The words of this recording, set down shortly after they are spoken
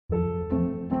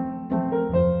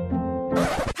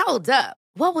Hold up.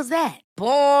 What was that?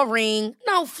 Boring.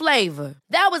 No flavor.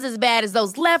 That was as bad as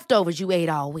those leftovers you ate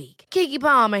all week. Keke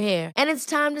Palmer here, and it's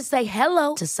time to say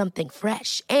hello to something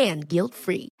fresh and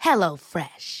guilt-free. Hello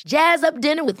Fresh. Jazz up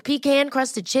dinner with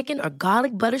pecan-crusted chicken or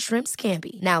garlic butter shrimp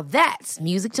scampi. Now that's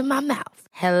music to my mouth.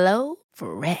 Hello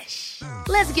Fresh.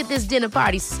 Let's get this dinner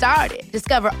party started.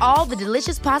 Discover all the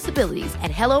delicious possibilities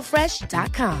at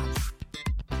hellofresh.com.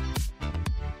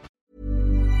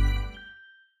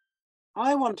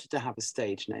 I wanted to have a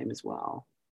stage name as well,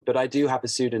 but I do have a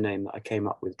pseudonym that I came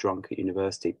up with drunk at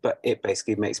university, but it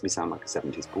basically makes me sound like a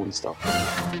 70s porn star.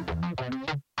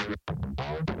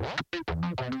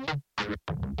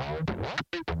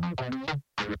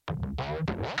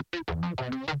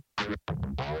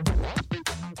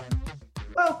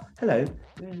 Well, hello.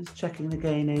 We're just checking the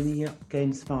gain, Amy. Yep,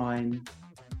 gain's fine.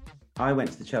 I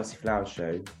went to the Chelsea Flower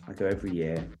Show. I go every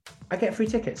year. I get free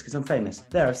tickets because I'm famous.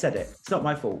 There, I've said it. It's not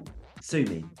my fault. Sue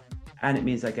me. And it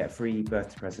means I get a free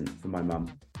birthday present from my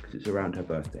mum because it's around her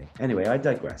birthday. Anyway, I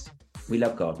digress. We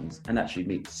love gardens and actually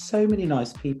meet so many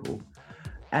nice people.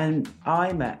 And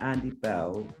I met Andy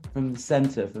Bell from the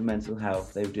Centre for Mental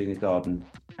Health. They were doing a garden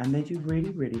and they do really,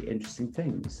 really interesting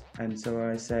things. And so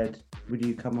I said, would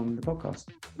you come on the podcast?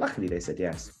 Luckily, they said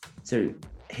yes. So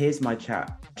here's my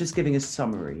chat, just giving a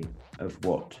summary of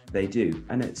what they do.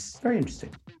 And it's very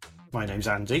interesting. My name's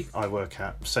Andy. I work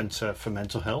at Centre for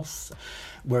Mental Health.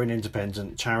 We're an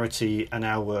independent charity and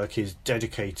our work is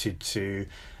dedicated to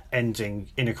ending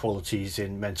inequalities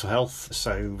in mental health.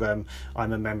 So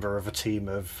I'm a member of a team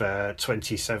of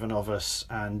 27 of us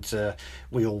and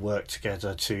we all work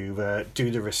together to do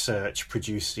the research,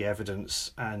 produce the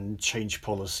evidence and change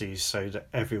policies so that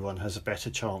everyone has a better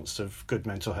chance of good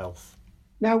mental health.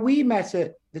 Now, we met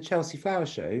at the Chelsea Flower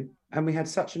Show and we had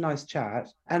such a nice chat.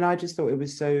 And I just thought it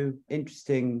was so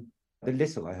interesting, the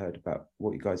little I heard about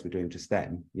what you guys were doing just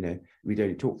then. You know, we'd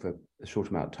only talked for a short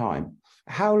amount of time.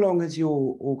 How long has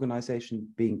your organisation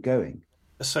been going?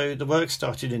 So the work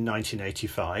started in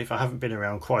 1985. I haven't been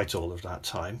around quite all of that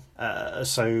time.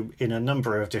 So in a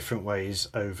number of different ways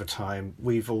over time,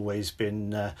 we've always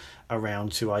been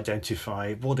around to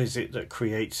identify what is it that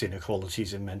creates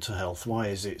inequalities in mental health? Why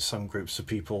is it some groups of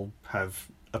people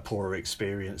have a poorer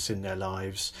experience in their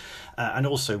lives, and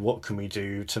also what can we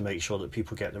do to make sure that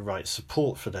people get the right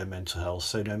support for their mental health,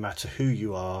 so no matter who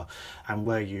you are and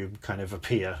where you kind of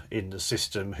appear in the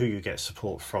system, who you get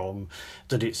support from,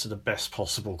 that it's the best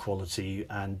possible quality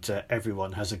and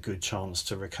everyone has a good chance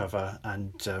to recover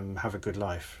and have a good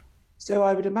life. So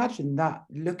I would imagine that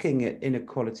looking at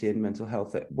inequality in mental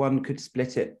health, that one could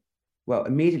split it, well,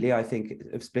 immediately I think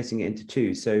of splitting it into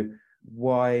two. So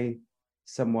why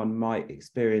someone might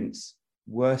experience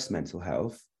worse mental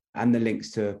health and the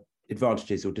links to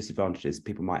advantages or disadvantages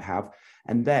people might have.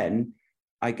 And then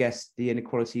I guess the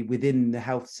inequality within the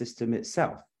health system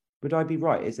itself. Would I be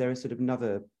right? Is there a sort of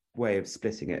another way of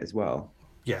splitting it as well?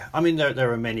 Yeah, I mean,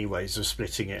 there are many ways of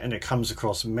splitting it and it comes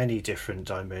across many different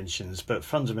dimensions. But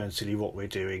fundamentally what we're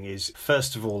doing is,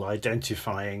 first of all,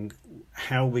 identifying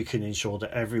how we can ensure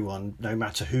that everyone, no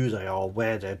matter who they are,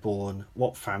 where they're born,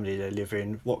 what family they live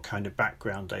in, what kind of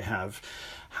background they have,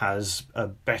 has a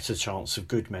better chance of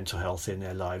good mental health in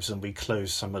their lives, and we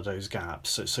close some of those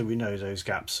gaps. So we know those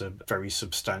gaps are very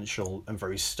substantial and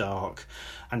very stark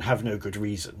and have no good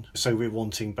reason. So we're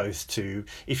wanting both to,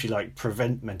 if you like,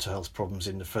 prevent mental health problems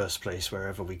in the first place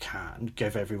wherever we can,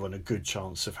 give everyone a good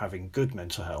chance of having good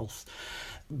mental health.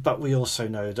 But we also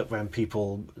know that when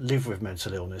people live with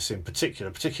mental illness in particular,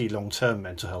 particularly long-term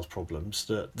mental health problems,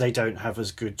 that they don't have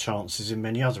as good chances in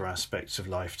many other aspects of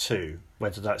life too,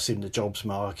 whether that's in the jobs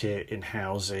market, in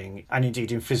housing, and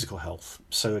indeed in physical health.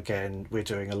 So again, we're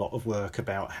doing a lot of work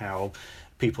about how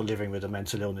people living with a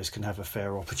mental illness can have a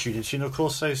fair opportunity. And of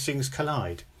course, those things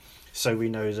collide. So we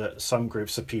know that some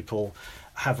groups of people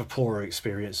have a poorer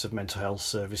experience of mental health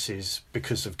services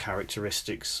because of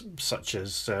characteristics such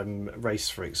as race,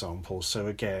 for example. So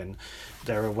again,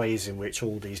 there are ways in which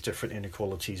all these different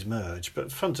inequalities merge,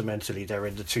 but fundamentally they're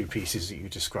in the two pieces that you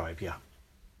describe, yeah.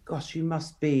 Gosh, you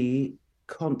must be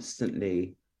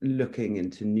constantly looking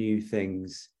into new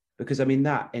things, because I mean,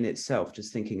 that in itself,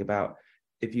 just thinking about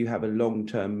if you have a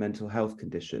long-term mental health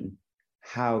condition,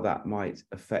 how that might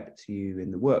affect you in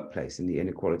the workplace and the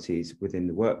inequalities within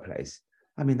the workplace.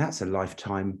 I mean, that's a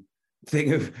lifetime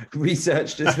thing of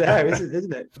research just there,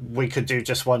 isn't it? We could do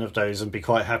just one of those and be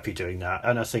quite happy doing that.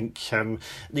 And I think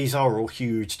these are all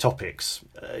huge topics.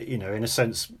 In a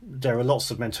sense, there are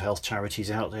lots of mental health charities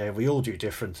out there. We all do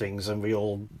different things, and we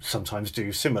all sometimes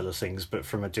do similar things, but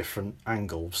from a different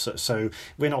angle. So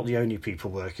we're not the only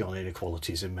people working on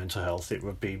inequalities in mental health. It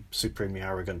would be supremely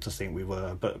arrogant to think we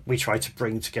were, but we try to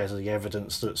bring together the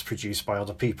evidence that's produced by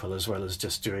other people as well as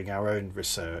just doing our own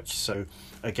research. So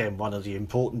again, one of the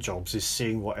important jobs is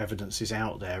seeing what evidence is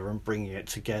out there and bringing it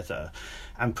together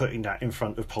and putting that in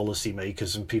front of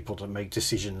policymakers and people that make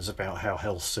decisions about how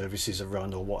health services are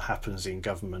run or what happens in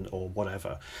government or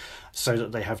whatever, so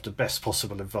that they have the best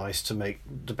possible advice to make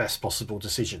the best possible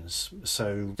decisions.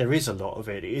 So there is a lot of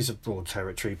it. It is a broad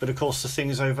territory, but of course the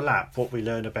things overlap. What we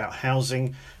learn about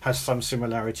housing has some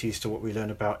similarities to what we learn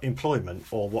about employment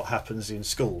or what happens in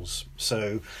schools.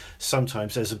 So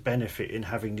sometimes there's a benefit in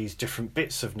having these different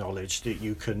bits of knowledge that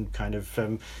you can kind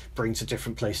of bring to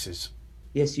different places.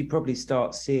 Yes, you probably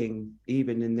start seeing,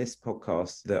 even in this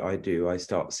podcast that I do, I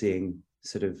start seeing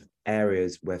sort of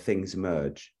areas where things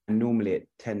emerge. And normally it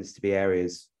tends to be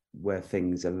areas where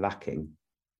things are lacking.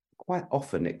 Quite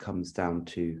often it comes down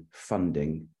to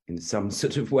funding in some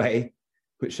sort of way,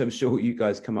 which I'm sure you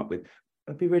guys come up with.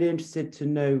 I'd be really interested to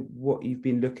know what you've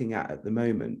been looking at the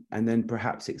moment, and then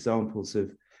perhaps examples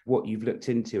of what you've looked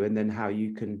into, and then how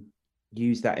you can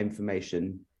use that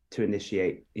information to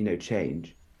initiate,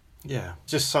 change. Yeah,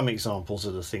 just some examples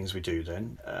of the things we do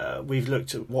then. We've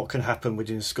looked at what can happen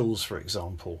within schools, for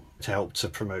example, to help to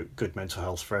promote good mental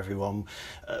health for everyone.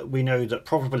 We know that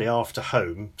probably after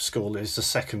home, school is the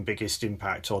second biggest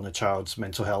impact on a child's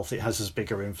mental health. It has as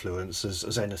bigger influence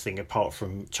as anything apart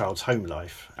from child's home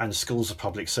life. And schools are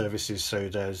public services, so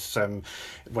there's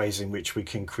ways in which we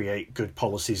can create good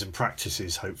policies and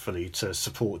practices, hopefully, to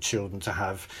support children to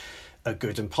have a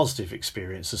good and positive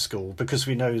experience at school, because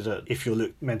we know that if your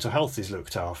mental health is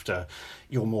looked after,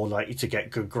 you're more likely to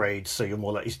get good grades, so you're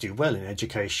more likely to do well in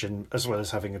education as well as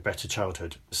having a better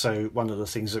childhood. So one of the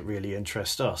things that really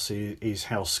interests us is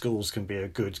how schools can be a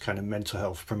good kind of mental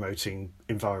health promoting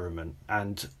environment.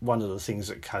 And one of the things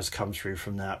that has come through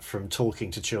from that, from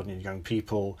talking to children and young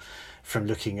people, from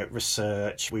looking at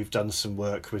research, we've done some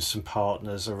work with some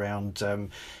partners around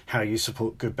how you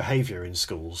support good behaviour in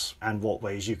schools and what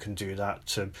ways you can do that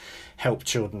to help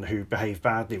children who behave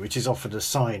badly, which is often a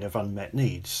sign of unmet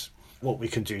needs. What we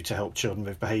can do to help children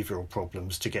with behavioural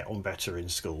problems to get on better in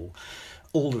school.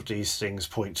 All of these things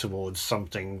point towards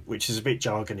something which is a bit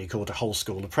jargony called a whole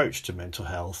school approach to mental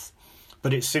health.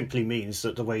 But it simply means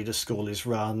that the way the school is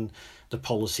run, the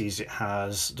policies it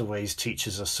has, the ways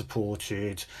teachers are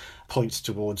supported, points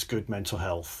towards good mental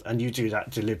health. And you do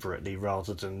that deliberately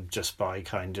rather than just by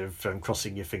kind of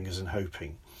crossing your fingers and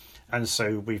hoping. And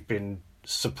so we've been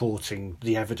supporting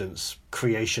the evidence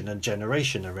creation and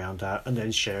generation around that, and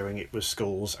then sharing it with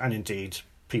schools and indeed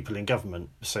people in government,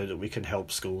 so that we can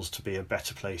help schools to be a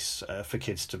better place for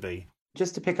kids to be.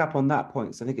 Just to pick up on that point,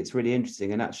 because I think it's really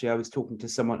interesting. And actually, I was talking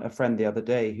to a friend the other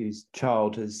day whose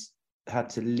child has had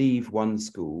to leave one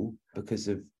school because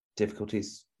of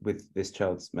difficulties with this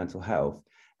child's mental health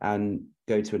and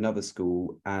go to another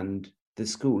school. And the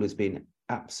school has been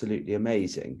absolutely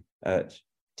amazing at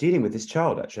dealing with this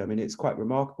child, actually. I mean, it's quite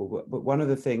remarkable. But one of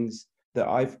the things that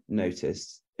I've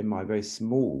noticed in my very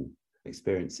small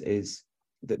experience is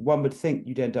that one would think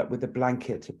you'd end up with a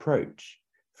blanket approach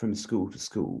from school to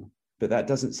school. But that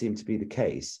doesn't seem to be the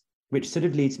case, which sort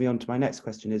of leads me on to my next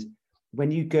question is,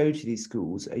 when you go to these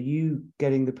schools, are you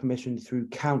getting the permission through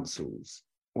councils,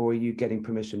 or are you getting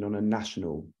permission on a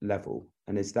national level?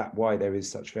 And is that why there is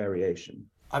such variation?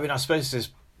 I mean, I suppose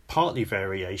there's partly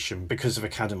variation because of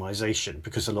academisation,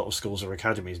 because a lot of schools are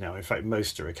academies now. In fact,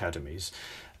 most are academies.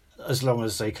 As long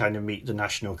as they kind of meet the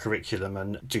national curriculum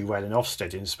and do well in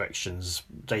Ofsted inspections,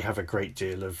 they have a great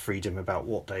deal of freedom about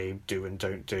what they do and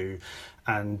don't do.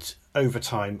 And over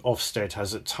time, Ofsted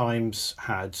has at times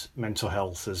had mental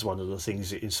health as one of the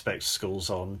things it inspects schools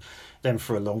on. Then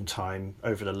for a long time,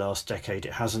 over the last decade,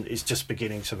 it hasn't. It's just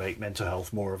beginning to make mental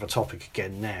health more of a topic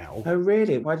again now. Oh,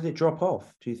 really? Why did it drop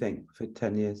off, do you think, for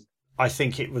 10 years? I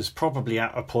think it was probably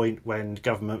at a point when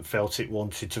government felt it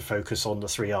wanted to focus on the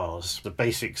 3 R's, the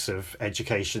basics of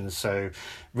education, so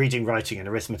reading, writing and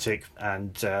arithmetic,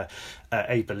 and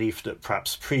a belief that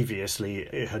perhaps previously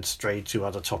it had strayed to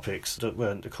other topics that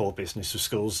weren't the core business of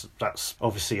schools. That's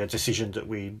obviously a decision that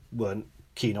we weren't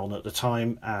keen on at the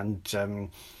time,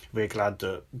 and we're glad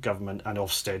that government and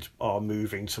Ofsted are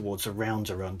moving towards a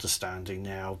rounder understanding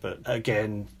now. But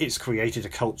again, it's created a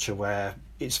culture where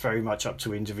it's very much up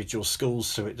to individual schools,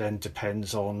 so it then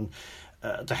depends on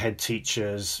the head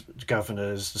teachers, the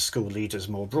governors, the school leaders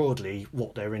more broadly,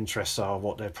 what their interests are,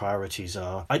 what their priorities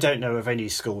are. I don't know of any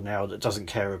school now that doesn't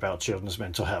care about children's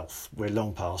mental health. We're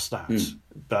long past that.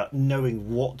 But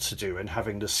knowing what to do and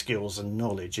having the skills and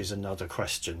knowledge is another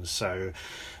question. So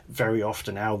very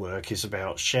often our work is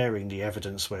about sharing the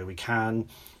evidence where we can,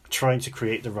 trying to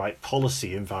create the right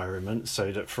policy environment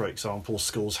so that, for example,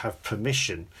 schools have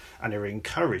permission and are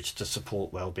encouraged to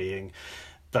support well-being.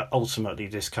 But ultimately,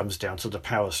 this comes down to the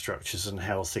power structures and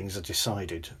how things are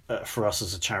decided. For us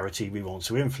as a charity, we want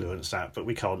to influence that, but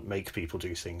we can't make people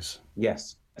do things.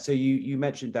 Yes. So you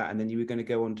mentioned that, and then you were going to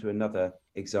go on to another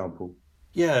example.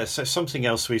 Yeah, so something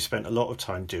else we've spent a lot of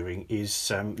time doing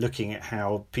is looking at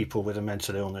how people with a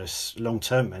mental illness,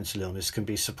 long-term mental illness, can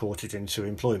be supported into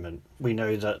employment. We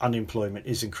know that unemployment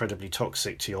is incredibly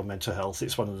toxic to your mental health.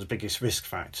 It's one of the biggest risk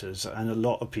factors, and a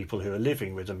lot of people who are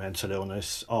living with a mental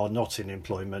illness are not in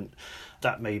employment.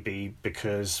 That may be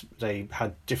because they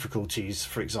had difficulties,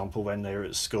 for example, when they were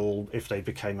at school, if they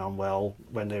became unwell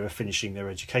when they were finishing their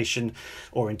education,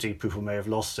 or indeed people may have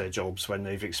lost their jobs when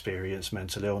they've experienced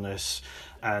mental illness.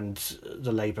 And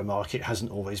the labour market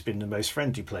hasn't always been the most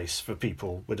friendly place for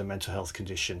people with a mental health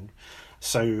condition.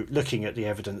 So looking at the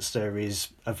evidence, there is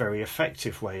a very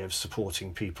effective way of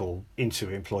supporting people into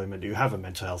employment who have a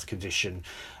mental health condition.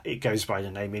 It goes by the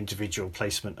name individual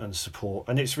placement and support.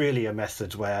 And it's really a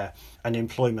method where an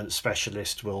employment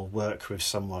specialist will work with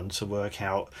someone to work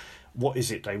out what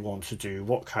is it they want to do,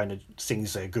 what kind of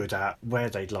things they're good at, where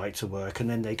they'd like to work, and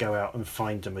then they go out and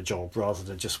find them a job rather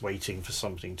than just waiting for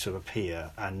something to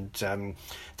appear. And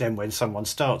then when someone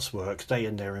starts work, they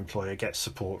and their employer get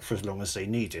support for as long as they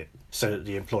need it, so that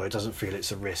the employer doesn't feel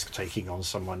it's a risk taking on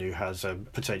someone who has a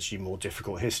potentially more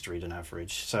difficult history than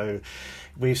average. So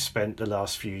we've spent the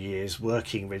last few years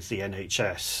working with the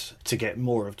NHS to get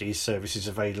more of these services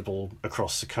available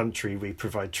across the country. We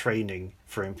provide training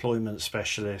for employment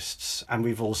specialists, and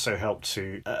we've also helped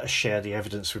to share the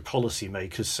evidence with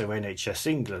policymakers. So NHS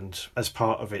England, as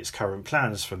part of its current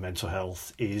plans for mental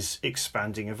health, is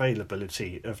expanding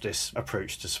availability of this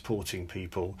approach to supporting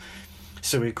people.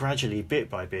 So we're gradually,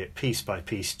 bit by bit, piece by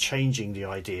piece, changing the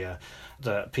idea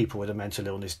that people with a mental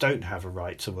illness don't have a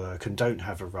right to work and don't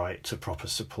have a right to proper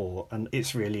support. And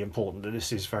it's really important that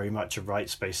this is very much a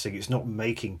rights-based thing. It's not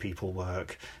making people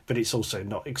work, but it's also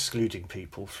not excluding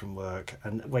people from work.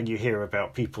 And when you hear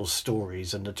about people's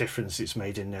stories and the difference it's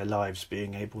made in their lives,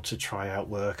 being able to try out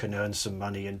work and earn some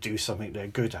money and do something they're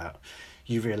good at,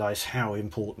 you realise how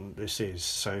important this is.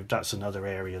 So that's another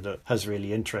area that has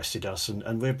really interested us,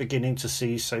 and we're beginning to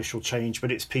see social change,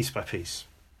 but it's piece by piece.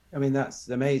 I mean, that's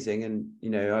amazing. And, you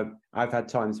know, I've had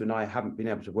times when I haven't been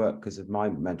able to work because of my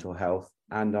mental health.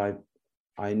 And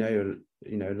I know,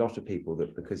 you know, a lot of people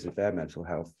that because of their mental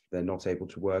health, they're not able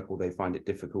to work, or they find it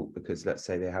difficult because, let's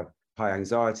say, they have high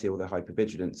anxiety or they're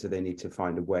hypervigilant. So they need to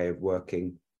find a way of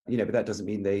working, you know, but that doesn't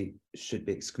mean they should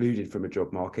be excluded from a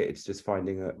job market. It's just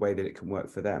finding a way that it can work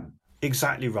for them.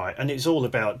 Exactly right. And it's all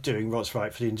about doing what's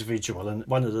right for the individual. And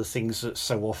one of the things that's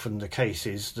so often the case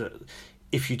is that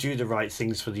if you do the right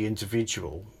things for the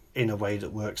individual in a way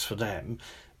that works for them,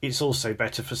 it's also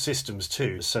better for systems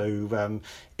too. So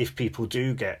if people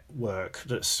do get work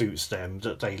that suits them,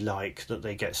 that they like, that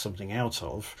they get something out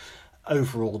of,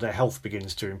 overall their health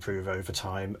begins to improve over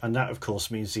time. And that, of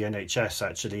course, means the NHS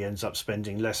actually ends up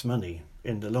spending less money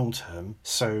in the long term.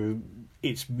 So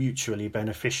it's mutually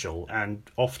beneficial, and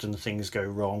often things go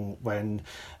wrong when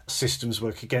systems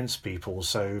work against people.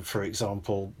 So, for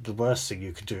example, the worst thing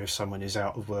you can do if someone is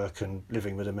out of work and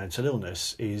living with a mental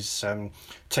illness is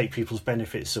take people's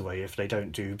benefits away if they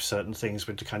don't do certain things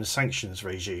with the kind of sanctions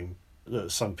regime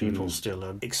that some people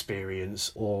still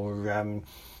experience, or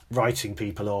writing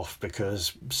people off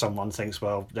because someone thinks,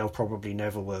 well, they'll probably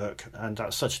never work, and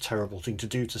that's such a terrible thing to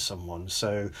do to someone.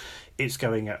 So it's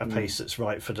going at a pace that's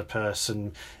right for the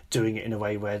person, doing it in a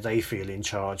way where they feel in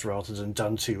charge rather than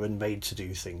done to and made to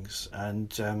do things,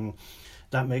 and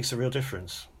that makes a real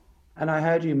difference. And I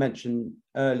heard you mention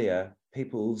earlier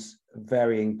people's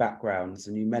varying backgrounds,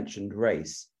 and you mentioned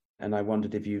race, and I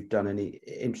wondered if you've done any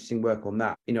interesting work on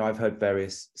that. You know, I've heard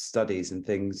various studies and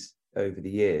things over the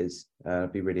years.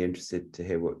 I'd be really interested to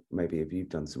hear what, maybe if you've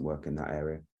done some work in that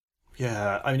area.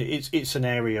 Yeah, I mean, it's an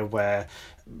area where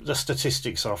the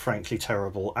statistics are frankly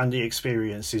terrible, and the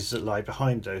experiences that lie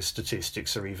behind those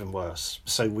statistics are even worse.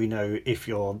 So we know if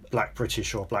you're Black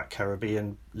British or Black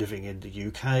Caribbean living in the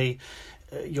UK,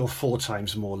 you're 4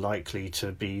 times more likely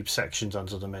to be sectioned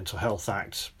under the Mental Health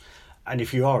Act. And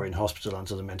if you are in hospital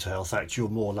under the Mental Health Act, you're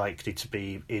more likely to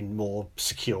be in more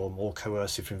secure, more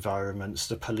coercive environments.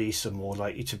 The police are more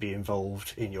likely to be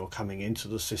involved in your coming into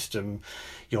the system.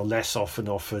 You're less often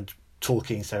offered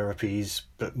talking therapies,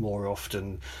 but more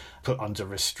often put under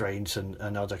restraint and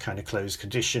other kind of closed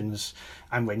conditions.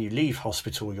 And when you leave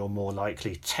hospital, you're more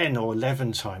likely, 10 or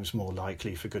 11 times more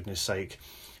likely, for goodness sake,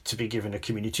 to be given a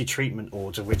community treatment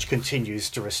order, which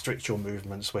continues to restrict your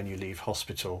movements when you leave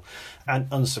hospital. And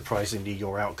unsurprisingly,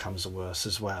 your outcomes are worse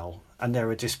as well. And there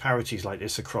are disparities like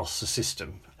this across the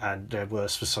system, and they're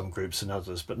worse for some groups than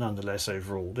others. But nonetheless,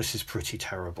 overall, this is pretty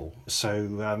terrible.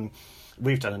 So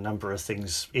we've done a number of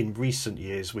things in recent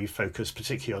years. We've focused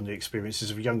particularly on the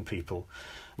experiences of young people.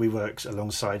 We worked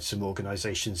alongside some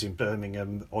organisations in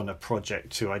Birmingham on a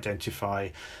project to identify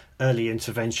early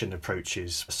intervention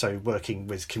approaches, so working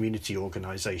with community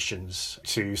organisations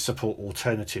to support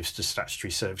alternatives to statutory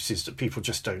services that people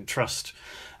just don't trust,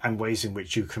 and ways in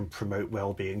which you can promote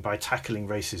well-being by tackling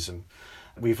racism.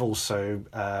 We've also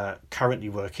currently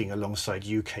working alongside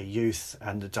UK Youth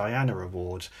and the Diana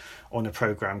Award on a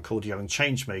programme called Young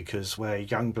Changemakers, where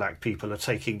young black people are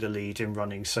taking the lead in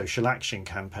running social action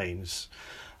campaigns.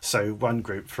 So one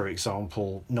group, for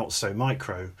example, Not So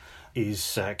Micro,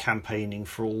 is campaigning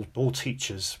for all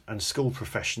teachers and school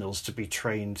professionals to be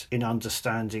trained in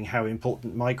understanding how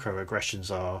important microaggressions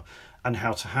are and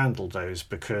how to handle those,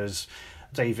 because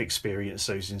they've experienced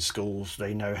those in schools.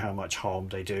 They know how much harm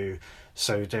they do,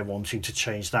 so they're wanting to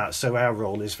change that. So our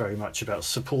role is very much about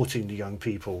supporting the young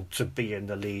people to be in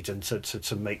the lead and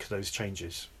to make those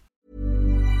changes.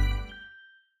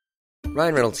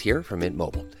 Ryan Reynolds here from Mint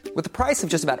Mobile. With the price of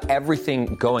just about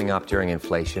everything going up during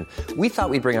inflation, we thought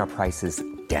we'd bring our prices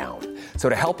down. So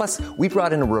to help us, we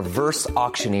brought in a reverse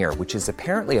auctioneer, which is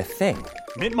apparently a thing.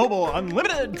 Mint Mobile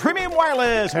Unlimited Premium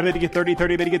Wireless. How to get 30,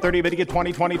 30, bit to get 30, bit to get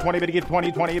 20, 20, 20, bit to get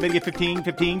 20, 20, bit to get 15,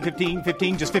 15, 15,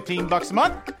 15, just $15 a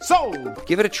month? Sold!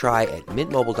 Give it a try at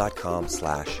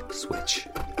mintmobile.com/switch.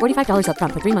 $45 up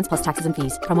front for 3 months plus taxes and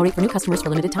fees. Promo rate for new customers for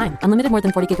limited time. Unlimited more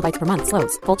than 40 gigabytes per month.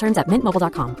 Slows full terms at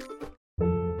mintmobile.com.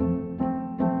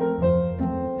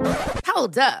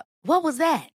 Hold up. What was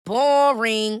that?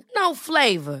 Boring. No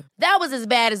flavor. That was as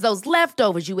bad as those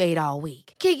leftovers you ate all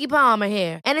week. Keke Palmer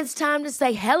here, and it's time to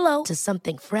say hello to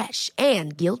something fresh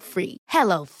and guilt-free.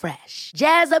 Hello Fresh.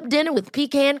 Jazz up dinner with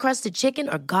pecan-crusted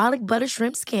chicken or garlic butter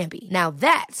shrimp scampi. Now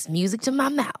that's music to my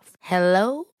mouth.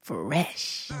 Hello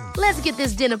Fresh. Let's get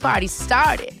this dinner party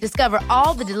started. Discover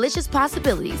all the delicious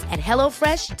possibilities at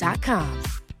hellofresh.com.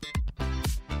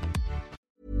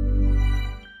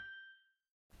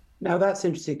 Now that's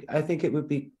interesting. I think it would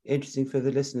be interesting for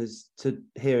the listeners to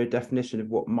hear a definition of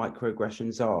what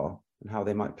microaggressions are and how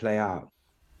they might play out.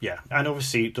 Yeah, and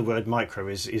obviously the word micro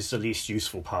is the least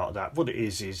useful part of that. What it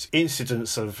is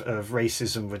incidents of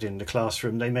racism within the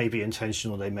classroom. They may be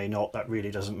intentional, they may not, that really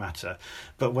doesn't matter.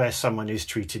 But where someone is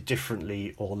treated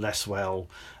differently or less well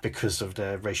because of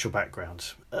their racial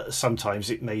background.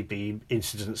 Sometimes it may be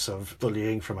incidents of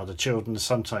bullying from other children,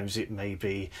 sometimes it may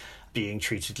be being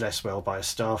treated less well by a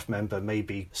staff member,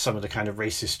 maybe some of the kind of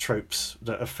racist tropes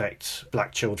that affect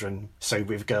black children. So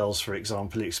with girls, for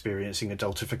example, experiencing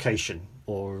adultification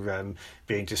or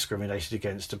being discriminated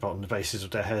against upon the basis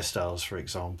of their hairstyles, for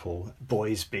example.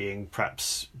 Boys being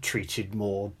perhaps treated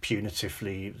more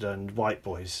punitively than white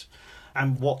boys.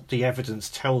 And what the evidence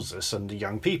tells us and the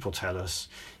young people tell us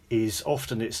is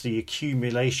often it's the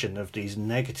accumulation of these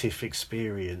negative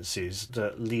experiences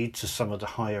that lead to some of the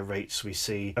higher rates we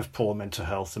see of poor mental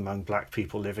health among black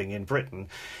people living in Britain,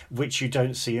 which you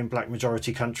don't see in black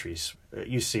majority countries.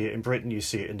 You see it in Britain, you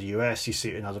see it in the US, you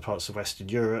see it in other parts of Western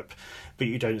Europe, but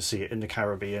you don't see it in the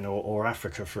Caribbean or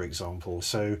Africa, for example.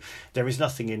 So there is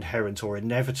nothing inherent or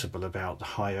inevitable about the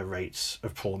higher rates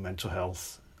of poor mental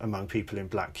health among people in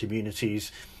black communities.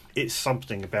 It's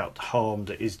something about the harm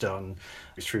that is done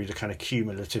through the kind of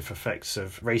cumulative effects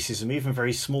of racism. Even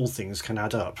very small things can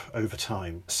add up over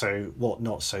time. So what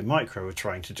Not So Micro are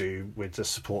trying to do with the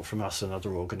support from us and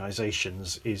other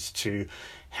organisations is to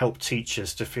help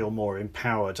teachers to feel more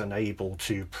empowered and able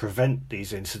to prevent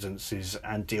these incidences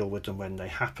and deal with them when they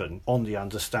happen, on the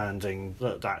understanding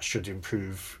that that should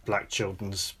improve black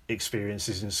children's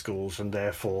experiences in schools and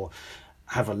therefore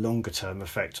have a longer term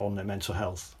effect on their mental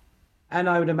health. And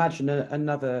I would imagine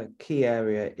another key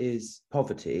area is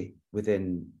poverty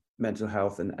within mental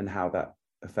health and how that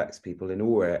affects people in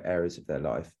all areas of their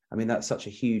life. I mean, that's such a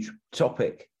huge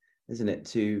topic, isn't it,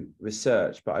 to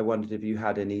research? But I wondered if you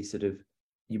had any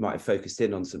you might have focused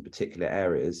in on some particular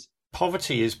areas.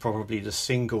 Poverty is probably the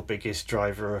single biggest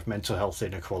driver of mental health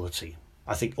inequality.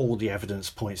 I think all the evidence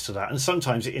points to that. And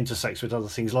sometimes it intersects with other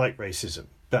things like racism.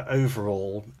 But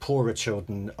overall, poorer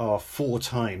children are 4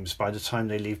 times, by the time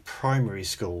they leave primary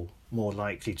school, more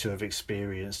likely to have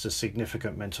experienced a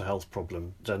significant mental health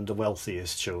problem than the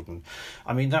wealthiest children.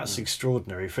 I mean, that's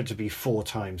extraordinary for it to be 4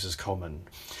 times as common.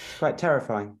 Quite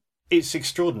terrifying. It's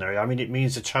extraordinary. I mean, it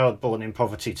means a child born in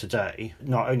poverty today,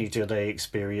 not only do they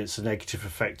experience the negative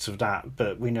effects of that,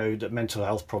 but we know that mental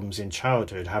health problems in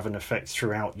childhood have an effect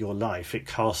throughout your life. It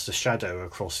casts a shadow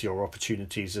across your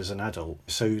opportunities as an adult.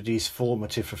 So these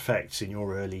formative effects in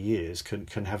your early years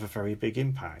can have a very big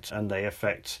impact, and they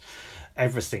affect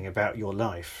everything about your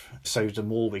life. So the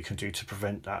more we can do to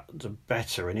prevent that, the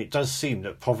better. And it does seem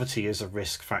that poverty is a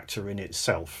risk factor in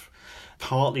itself.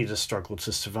 Partly the struggle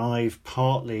to survive,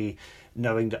 partly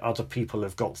knowing that other people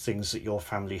have got things that your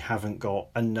family haven't got,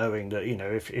 and knowing that, you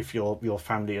know, if your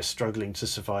family is struggling to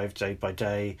survive day by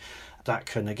day, that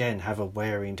can again have a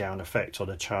wearing down effect on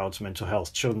a child's mental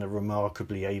health. Children are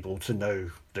remarkably able to know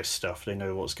this stuff. They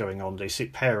know what's going on. They see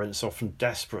parents often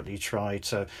desperately try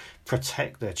to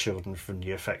protect their children from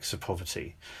the effects of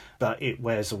poverty, but it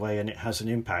wears away and it has an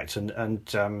impact. And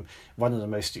one of the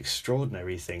most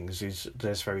extraordinary things is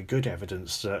there's very good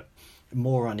evidence that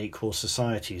more unequal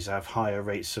societies have higher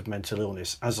rates of mental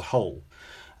illness as a whole.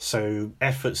 So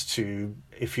efforts to,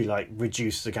 if you like,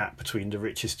 reduce the gap between the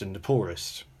richest and the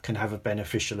poorest can have a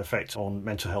beneficial effect on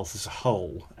mental health as a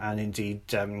whole. And indeed,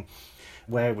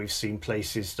 where we've seen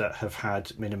places that have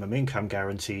had minimum income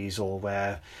guarantees or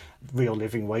where real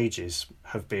living wages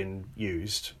have been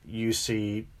used, you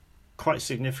see quite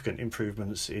significant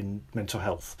improvements in mental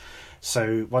health.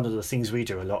 So one of the things we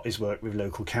do a lot is work with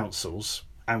local councils,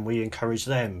 and we encourage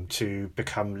them to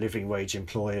become living wage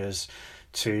employers,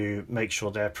 to make sure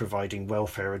they're providing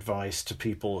welfare advice to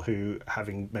people who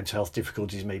having mental health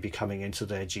difficulties may be coming into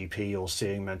their GP or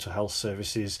seeing mental health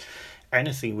services.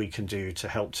 Anything we can do to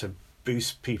help to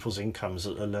boost people's incomes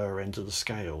at the lower end of the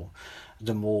scale,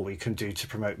 the more we can do to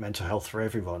promote mental health for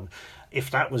everyone. If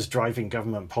that was driving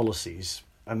government policies,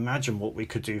 imagine what we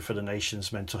could do for the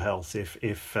nation's mental health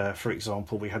if for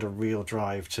example, we had a real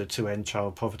drive to end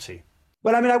child poverty.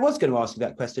 Well, I mean, I was going to ask you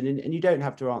that question, and you don't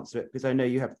have to answer it because I know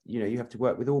you have to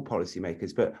work with all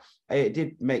policymakers. But it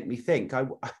did make me think. I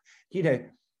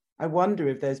wonder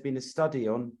if there's been a study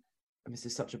on, and this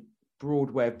is such a broad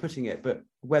way of putting it, but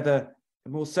whether a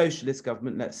more socialist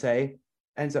government, let's say,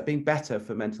 ends up being better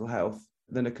for mental health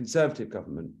than a conservative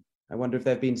government. I wonder if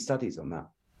there have been studies on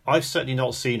that. I've certainly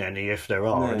not seen any, if there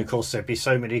are, No. and of course there'd be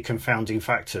so many confounding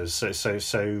factors. One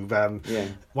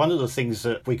of the things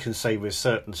that we can say with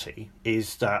certainty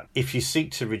is that if you seek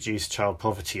to reduce child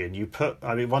poverty and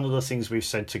one of the things we've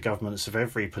said to governments of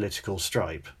every political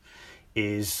stripe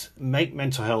is make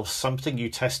mental health something you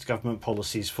test government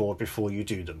policies for before you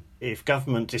do them. If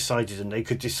government decided, and they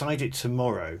could decide it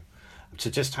tomorrow, to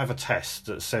just have a test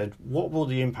that said, what will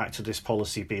the impact of this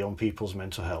policy be on people's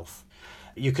mental health?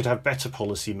 You could have better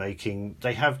policy making.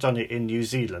 They have done it in New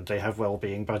Zealand. They have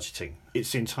wellbeing budgeting.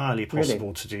 It's entirely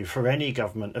possible to do for any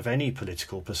government of any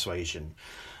political persuasion.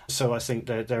 So I think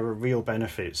there are real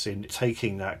benefits in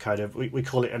taking that kind of, we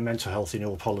call it a mental health in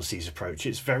all policies approach.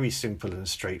 It's very simple and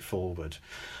straightforward,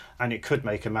 and it could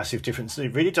make a massive difference.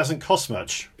 It really doesn't cost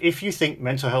much. If you think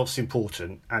mental health's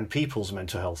important and people's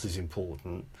mental health is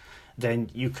important,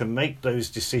 then you can make those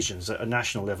decisions at a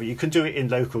national level. You can do it in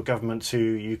local government too.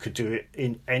 You could do it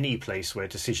in any place where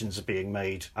decisions are being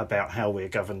made about how we're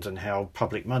governed and how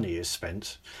public money is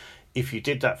spent. If you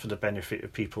did that for the benefit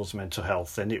of people's mental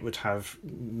health, then it would have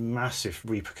massive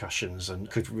repercussions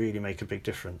and could really make a big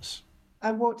difference.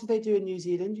 And what do they do in New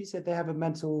Zealand? You said they have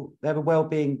a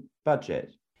wellbeing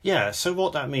budget. Yeah, so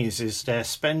what that means is they're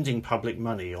spending public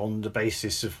money on the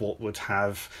basis of what would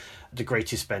have the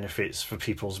greatest benefits for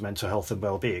people's mental health and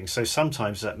well-being. So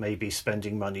sometimes that may be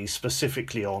spending money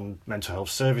specifically on mental health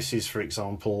services, for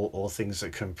example, or things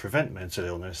that can prevent mental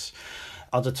illness.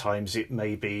 Other times it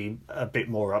may be a bit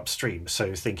more upstream,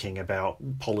 so thinking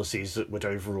about policies that would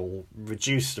overall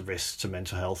reduce the risk to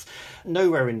mental health.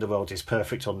 Nowhere in the world is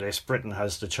perfect on this. Britain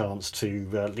has the chance to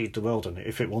lead the world on it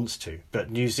if it wants to, but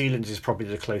New Zealand is probably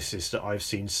the closest that I've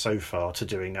seen so far to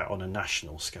doing that on a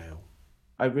national scale.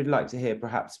 I'd really like to hear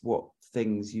perhaps what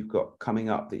things you've got coming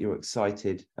up that you're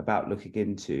excited about looking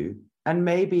into, and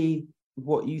maybe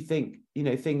what you think,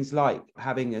 things like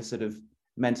having a sort of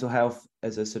mental health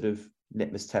as a sort of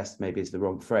litmus test, maybe is the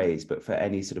wrong phrase, but for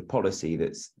any sort of policy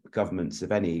that's governments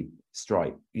of any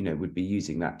stripe, would be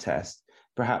using that test.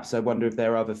 Perhaps I wonder if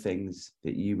there are other things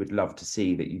that you would love to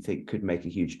see that you think could make a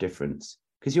huge difference.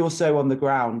 Because you're so on the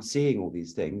ground seeing all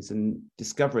these things and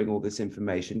discovering all this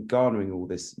information, garnering all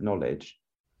this knowledge.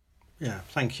 Yeah,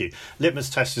 thank you. Litmus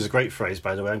test is a great phrase,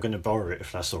 by the way. I'm going to borrow it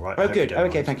if that's all right. Oh, good.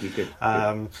 Okay, thank you. Good.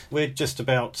 We're just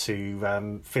about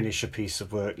to finish a piece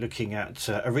of work looking at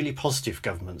a really positive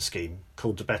government scheme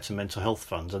called the Better Mental Health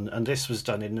Fund. And this was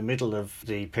done in the middle of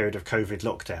the period of COVID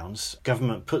lockdowns.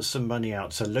 Government put some money out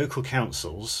to local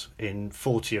councils in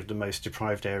 40 of the most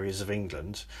deprived areas of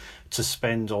England to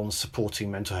spend on supporting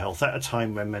mental health at a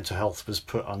time when mental health was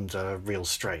put under real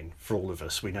strain for all of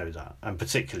us. We know that, and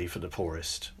particularly for the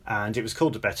poorest. And it was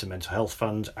called the Better Mental Health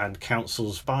Fund, and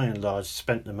councils by and large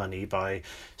spent the money by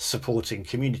supporting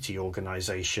community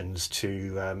organisations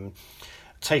to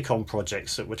take on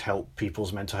projects that would help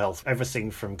people's mental health. Everything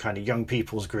from kind of young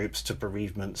people's groups to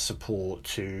bereavement support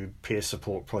to peer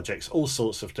support projects, all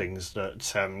sorts of things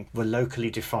that were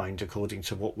locally defined according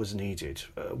to what was needed.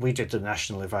 We did the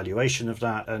national evaluation of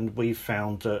that, and we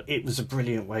found that it was a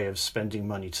brilliant way of spending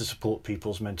money to support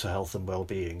people's mental health and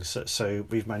well-being. So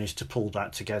we've managed to pull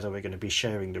that together. We're going to be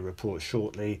sharing the report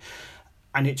shortly.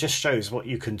 And it just shows what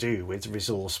you can do with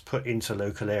resource put into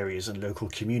local areas and local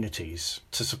communities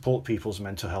to support people's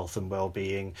mental health and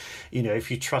well-being. You know,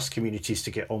 if you trust communities to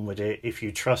get on with it, if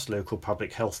you trust local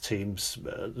public health teams,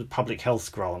 the public health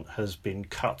grant has been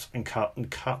cut and cut and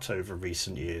cut over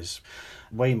recent years,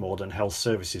 way more than health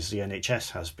services, the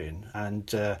NHS has been. And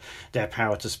their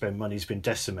power to spend money has been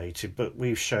decimated, but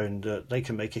we've shown that they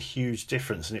can make a huge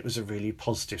difference. And it was a really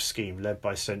positive scheme led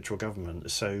by central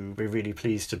government. So we're really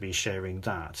pleased to be sharing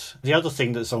that. The other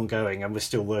thing that's ongoing and we're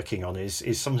still working on is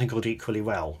something called Equally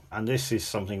Well. And this is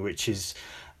something which is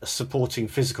supporting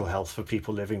physical health for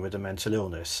people living with a mental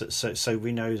illness. So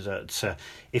we know that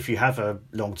if you have a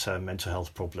long-term mental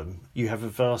health problem, you have a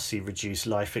vastly reduced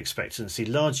life expectancy,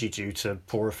 largely due to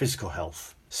poorer physical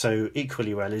health. So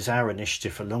Equally Well is our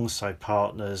initiative alongside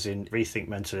partners in Rethink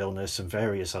Mental Illness and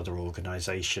various other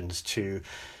organisations to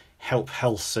help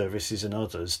health services and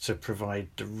others to provide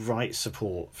the right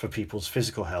support for people's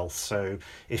physical health. So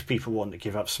if people want to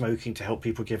give up smoking, to help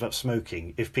people give up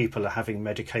smoking. If people are having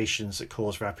medications that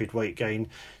cause rapid weight gain,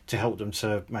 to help them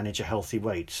to manage a healthy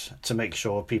weight, to make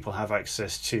sure people have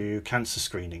access to cancer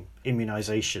screening,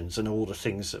 immunisations and all the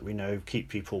things that we know keep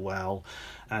people well.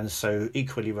 And so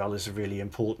Equally Well is a really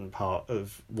important part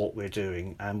of what we're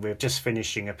doing. And we're just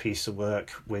finishing a piece of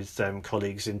work with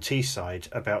colleagues in Teesside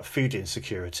about food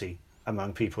insecurity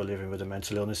among people living with a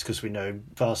mental illness, because we know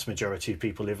vast majority of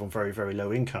people live on very, very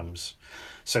low incomes.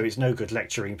 So it's no good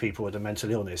lecturing people with a mental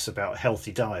illness about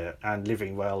healthy diet and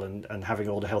living well and having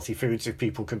all the healthy foods if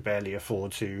people can barely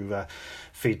afford to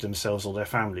feed themselves or their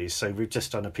families. So we've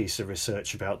just done a piece of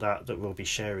research about that we'll be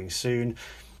sharing soon.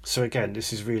 So again,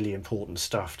 this is really important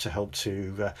stuff to help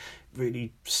to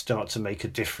really start to make a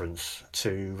difference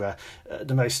to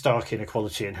the most stark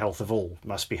inequality in health of all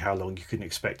must be how long you can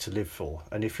expect to live for.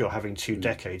 And if you're having 2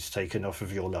 decades taken off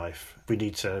of your life, we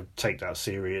need to take that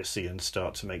seriously and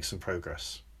start to make some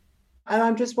progress. And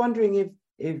I'm just wondering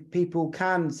if people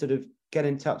can sort of get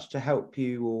in touch to help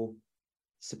you or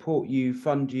support you,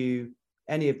 fund you,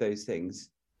 any of those things.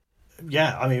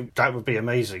 Yeah, I mean, that would be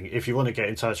amazing. If you want to get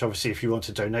in touch, obviously, if you want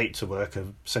to donate to work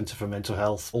of Centre for Mental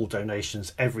Health, all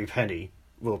donations, every penny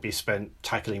will be spent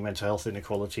tackling mental health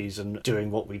inequalities and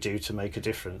doing what we do to make a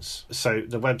difference. So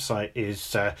the website is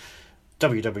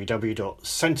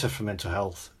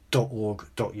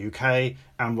www.centreformentalhealth.org.uk,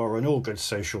 and we're on all good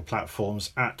social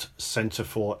platforms at Centre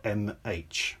for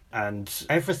MH. And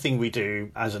everything we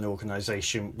do as an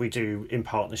organisation, we do in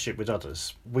partnership with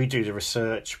others. We do the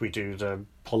research, we do the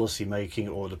policy making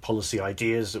or the policy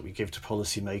ideas that we give to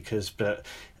policymakers, but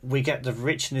we get the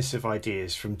richness of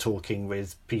ideas from talking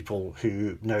with people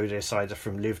who know this either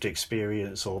from lived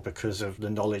experience or because of the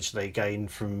knowledge they gain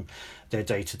from their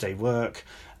day-to-day work.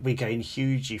 We gain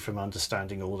hugely from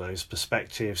understanding all those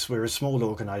perspectives. We're a small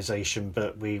organisation,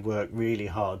 but we work really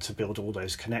hard to build all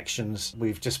those connections.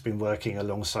 We've just been working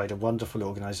alongside a wonderful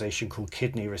organisation called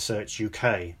Kidney Research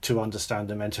UK to understand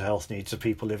the mental health needs of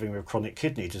people living with chronic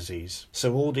kidney disease.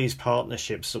 So all these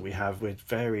partnerships that we have with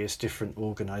various different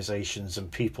organisations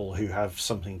and people who have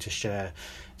something to share,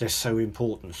 they're so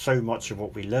important. So much of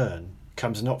what we learn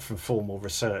comes not from formal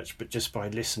research, but just by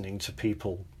listening to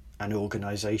people and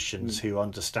organisations who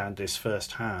understand this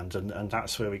firsthand, and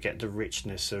that's where we get the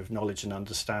richness of knowledge and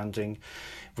understanding.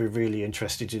 We're really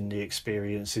interested in the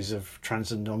experiences of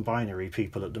trans and non-binary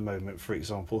people at the moment, for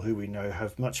example, who we know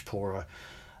have much poorer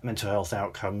mental health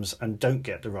outcomes and don't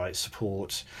get the right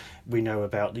support. We know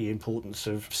about the importance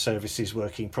of services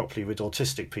working properly with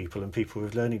autistic people and people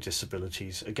with learning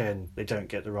disabilities. Again, they don't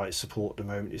get the right support at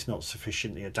the moment. It's not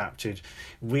sufficiently adapted.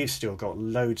 We've still got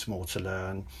loads more to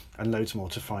learn and loads more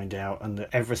to find out, and that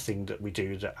everything that we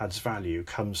do that adds value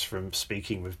comes from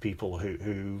speaking with people who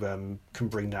can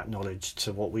bring that knowledge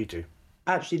to what we do.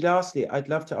 Actually, lastly, I'd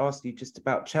love to ask you just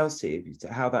about Chelsea,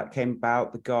 how that came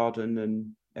about, the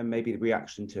garden, and maybe the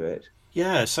reaction to it.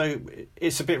 Yeah, so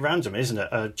it's a bit random, isn't it?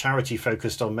 A charity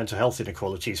focused on mental health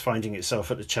inequalities finding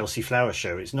itself at the Chelsea Flower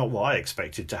Show. It's not what I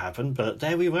expected to happen, but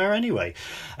there we were anyway.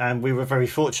 And we were very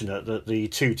fortunate that the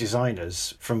two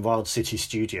designers from Wild City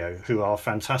Studio, who are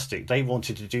fantastic, they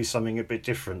wanted to do something a bit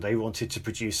different. They wanted to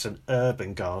produce an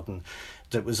urban garden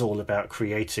that was all about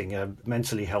creating a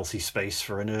mentally healthy space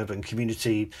for an urban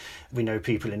community. We know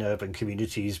people in urban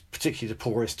communities, particularly the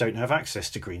poorest, don't have access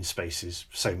to green spaces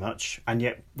so much. And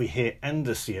yet we hear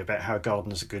endlessly about how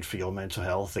gardens are good for your mental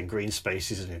health and green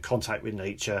spaces and in contact with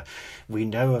nature. We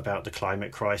know about the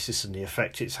climate crisis and the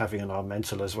effect it's having on our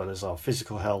mental as well as our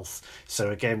physical health.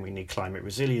 So again, we need climate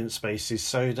resilient spaces.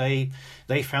 So they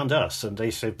found us and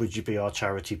they said, would you be our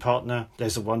charity partner?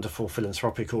 There's a wonderful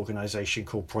philanthropic organisation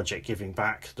called Project Giving Back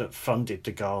that funded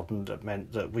the garden. That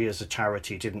meant that we as a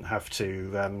charity didn't have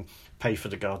to pay for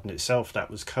the garden itself. That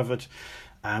was covered.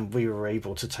 And we were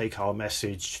able to take our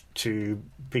message to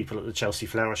people at the Chelsea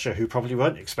Flower Show who probably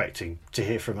weren't expecting to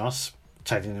hear from us,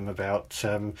 telling them about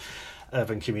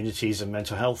urban communities and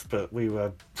mental health. But we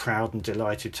were proud and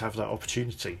delighted to have that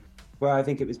opportunity. Well, I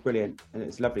think it was brilliant, and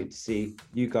it's lovely to see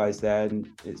you guys there, and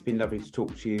it's been lovely to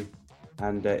talk to you,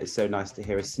 and it's so nice to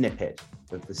hear a snippet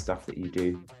of the stuff that you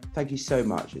do. Thank you so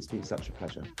much. It's been such a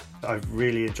pleasure. I've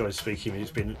really enjoyed speaking with you.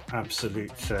 It's been an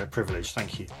absolute privilege.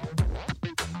 Thank you.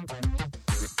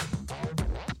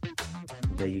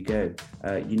 There you go.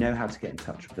 You know how to get in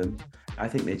touch with them. I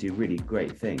think they do really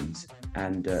great things.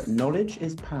 And knowledge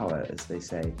is power, as they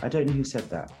say. I don't know who said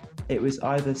that. It was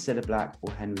either Cilla Black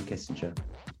or Henry Kissinger.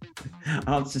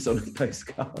 Answers on a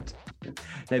postcard.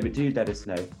 No, but do let us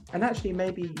know. And actually,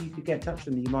 maybe you could get in touch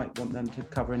with them. You might want them to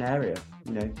cover an area,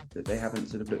 that they haven't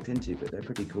sort of looked into, but they're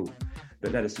pretty cool.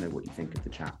 But let us know what you think of the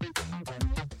chat.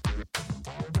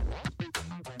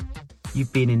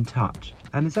 You've been in touch.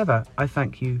 And as ever, I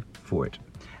thank you for it.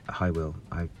 Hi, Will.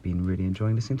 I've been really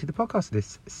enjoying listening to the podcast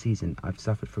this season. I've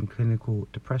suffered from clinical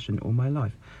depression all my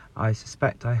life. I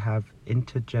suspect I have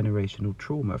intergenerational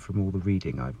trauma from all the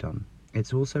reading I've done.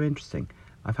 It's also interesting.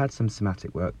 I've had some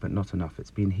somatic work, but not enough.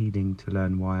 It's been healing to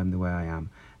learn why I'm the way I am,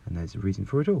 and there's a reason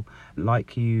for it all.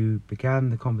 Like you began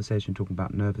the conversation talking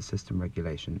about nervous system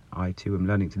regulation, I too am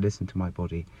learning to listen to my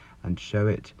body and show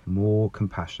it more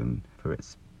compassion for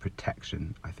its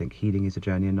protection. I think healing is a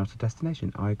journey and not a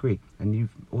destination. I agree. And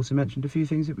you've also mentioned a few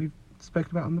things that we've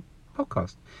spoken about on the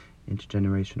podcast.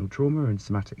 Intergenerational trauma and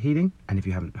somatic healing. And if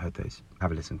you haven't heard those,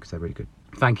 have a listen because they're really good.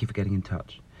 Thank you for getting in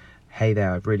touch. Hey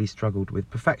there, I've really struggled with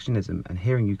perfectionism, and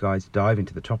hearing you guys dive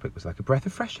into the topic was like a breath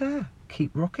of fresh air.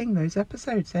 Keep rocking those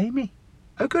episodes, Amy.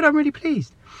 Oh good, I'm really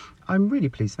pleased.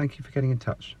 Thank you for getting in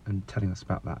touch and telling us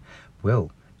about that.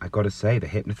 Will, I gotta say, the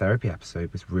hypnotherapy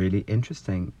episode was really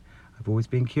interesting. I've always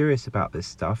been curious about this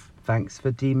stuff. Thanks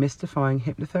for demystifying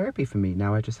hypnotherapy for me.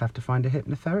 Now I just have to find a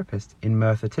hypnotherapist in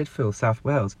Merthyr Tydfil, South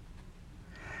Wales.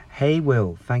 Hey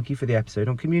Will, thank you for the episode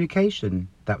on communication.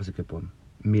 That was a good one.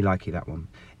 Me likey that one.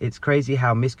 It's crazy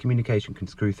how miscommunication can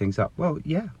screw things up. Well,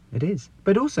 yeah, it is.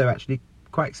 But also actually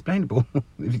quite explainable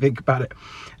if you think about it.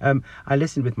 I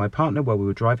listened with my partner while we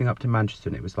were driving up to Manchester,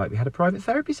 and it was like we had a private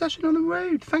therapy session on the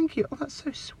road. Thank you. Oh, that's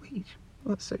so sweet.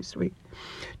 That's so sweet.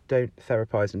 Don't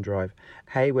therapise and drive.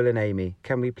 Hey, Will and Amy,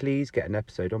 can we please get an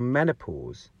episode on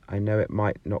menopause? I know it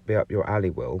might not be up your alley,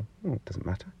 Will. Oh, it doesn't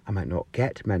matter. I might not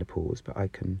get menopause, but I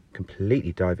can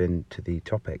completely dive into the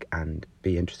topic and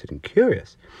be interested and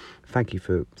curious. Thank you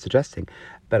for suggesting.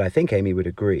 But I think Amy would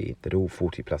agree that all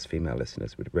 40-plus female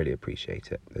listeners would really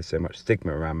appreciate it. There's so much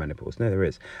stigma around menopause. No, there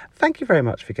is. Thank you very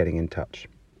much for getting in touch.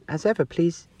 As ever,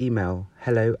 please email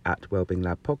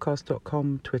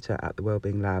hello@wellbeinglabpodcast.com, Twitter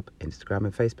 @thewellbeinglab, Instagram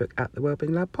and Facebook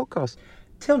 @thewellbeinglabpodcast.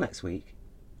 Till next week.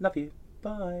 Love you.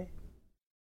 Bye.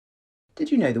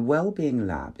 Did you know the Wellbeing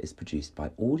Lab is produced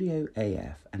by Audio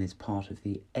AF and is part of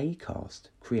the Acast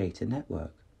Creator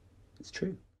Network? It's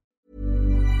true.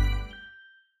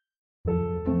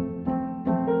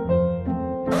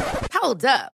 Hold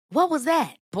up. What was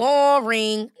that?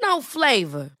 Boring. No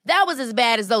flavor. That was as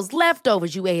bad as those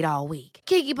leftovers you ate all week.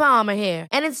 Keke Palmer here,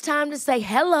 and it's time to say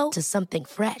hello to something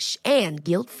fresh and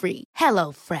guilt-free.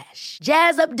 Hello Fresh.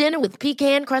 Jazz up dinner with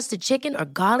pecan-crusted chicken or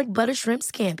garlic butter shrimp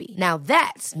scampi. Now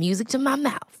that's music to my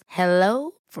mouth.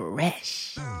 Hello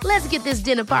Fresh. Let's get this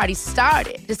dinner party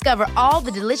started. Discover all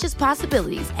the delicious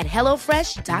possibilities at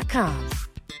HelloFresh.com.